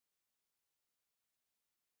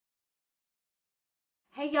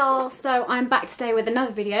Hey y'all, so I'm back today with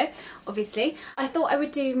another video, obviously. I thought I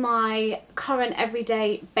would do my current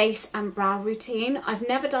everyday base and brow routine. I've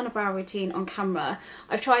never done a brow routine on camera.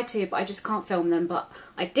 I've tried to, but I just can't film them, but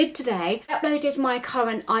I did today. I uploaded my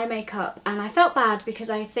current eye makeup and I felt bad because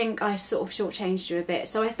I think I sort of shortchanged you a bit.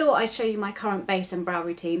 So I thought I'd show you my current base and brow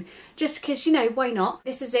routine, just because, you know, why not?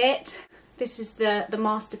 This is it. This is the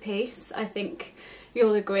masterpiece, I think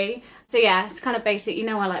you'll agree. So yeah, it's kind of basic. You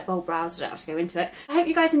know I like bold brows, so I don't have to go into it. I hope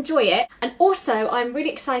you guys enjoy it. And also, I'm really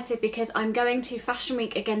excited because I'm going to Fashion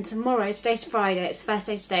Week again tomorrow. Today's Friday, it's the first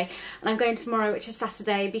day today. And I'm going tomorrow, which is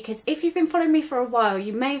Saturday, because if you've been following me for a while,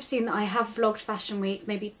 you may have seen that I have vlogged Fashion Week,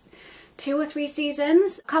 maybe 2 or 3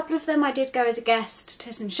 seasons. A couple of them I did go as a guest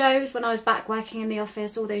to some shows when I was back working in the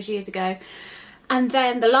office all those years ago. And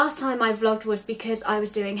then the last time I vlogged was because I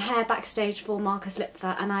was doing hair backstage for Marcus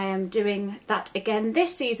Lipfer, and I am doing that again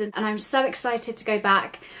this season, and I'm so excited to go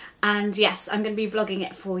back. And yes, I'm going to be vlogging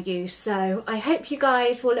it for you, so I hope you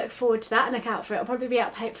guys will look forward to that and look out for it. I'll probably be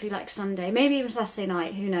up hopefully like Sunday, maybe even Saturday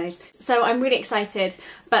night, who knows. So I'm really excited,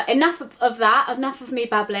 but enough of that, enough of me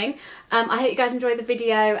babbling. I hope you guys enjoyed the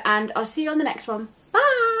video, and I'll see you on the next one.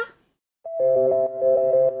 Bye!